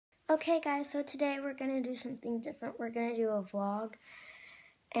Okay guys, so today we're going to do something different. We're going to do a vlog.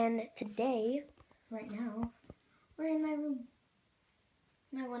 And today, right now, we're in my room.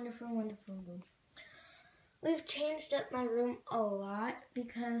 My wonderful, wonderful room. We've changed up my room a lot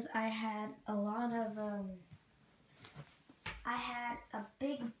because I had a lot of, I had a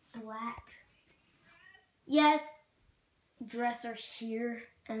big black, dresser here.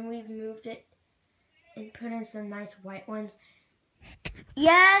 And we've moved it and put in some nice white ones.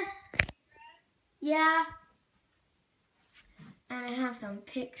 Yes! Yeah. And I have some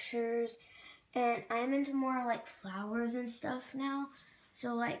pictures. And I'm into more like flowers and stuff now.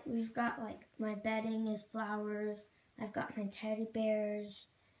 So like we've got like my bedding is flowers. I've got my teddy bears.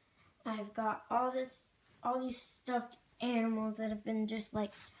 I've got all these stuffed animals that have been just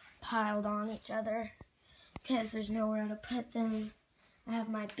like piled on each other because there's nowhere to put them. I have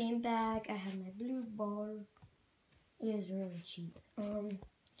my beanbag. I have my blue ball. It is really cheap.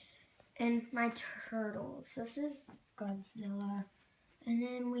 And my turtles. This is Godzilla. And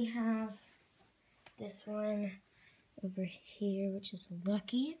then we have this one over here, which is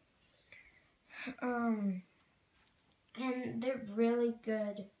Lucky. And they're really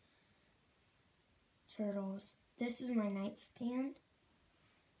good turtles. This is my nightstand.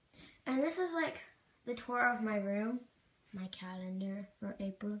 And this is like the tour of my room, my calendar for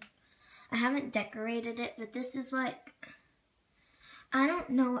April. I haven't decorated it, but this is like, I don't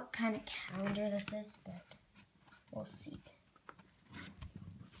know what kind of calendar this is, but we'll see.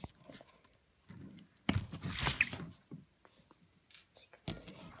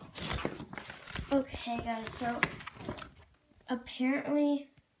 Okay guys, so apparently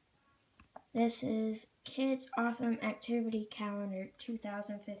this is Kids Awesome Activity Calendar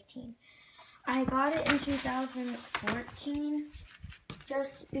 2015. I got it in 2014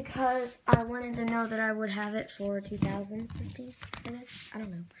 just because I wanted to know that I would have it for 2015, I guess. I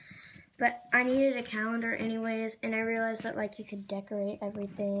don't know. But I needed a calendar anyways, and I realized that like you could decorate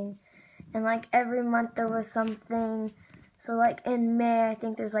everything. And like every month there was something. So like in May, I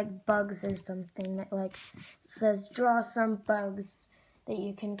think there's like bugs or something that like says draw some bugs that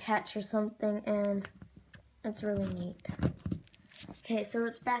you can catch or something, and it's really neat. Okay, so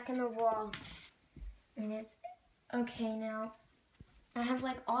it's back in the wall, and it's okay now. I have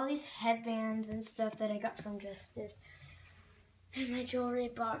like all these headbands and stuff that I got from Justice, and my jewelry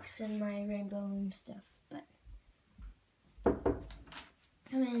box and my rainbow room stuff. But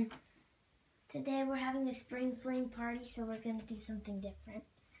I mean, today we're having a spring fling party, so we're going to do something different.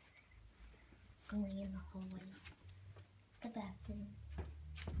 Going in the hallway. The bathroom.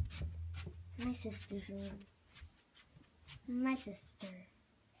 My sister's room. My sister.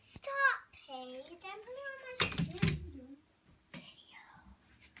 Stop, Paige. I'm putting on my shoes. Video.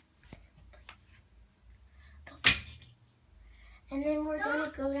 And then we're going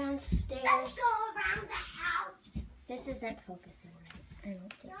to go downstairs. Let's go around the house. This isn't focusing right. I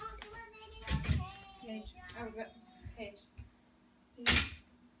don't think. Paige.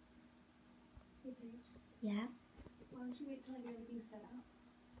 Yeah? Why don't you wait till I get everything set up?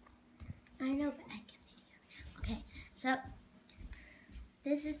 I know, but I can video now. Okay, so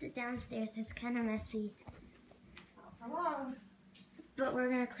this is the downstairs. It's kind of messy, Oh, come on. but we're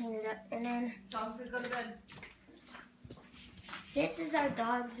going to clean it up. And then Dogs can go to bed. this is our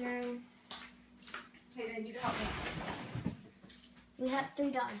dog's room. Hey, I need you to help me. We have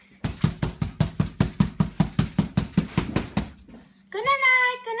 3 dogs. Good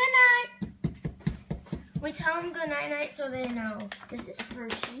night, good night. We tell them good night so they know. This is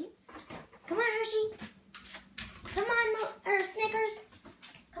Hershey. Come on, Hershey. Come on, Snickers.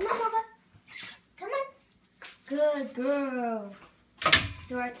 Come on, Mocha. Come on. Good girl.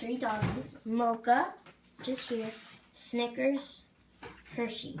 So our 3 dogs, Mocha, just here, Snickers,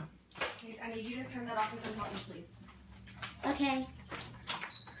 Hershey. Hey, I need you to turn that off and help me, please. Okay.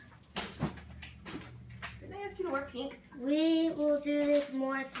 Didn't I ask you to wear pink? We will do this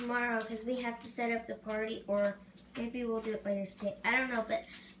more tomorrow because we have to set up the party, or maybe we'll do it later today. I don't know, but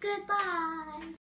goodbye.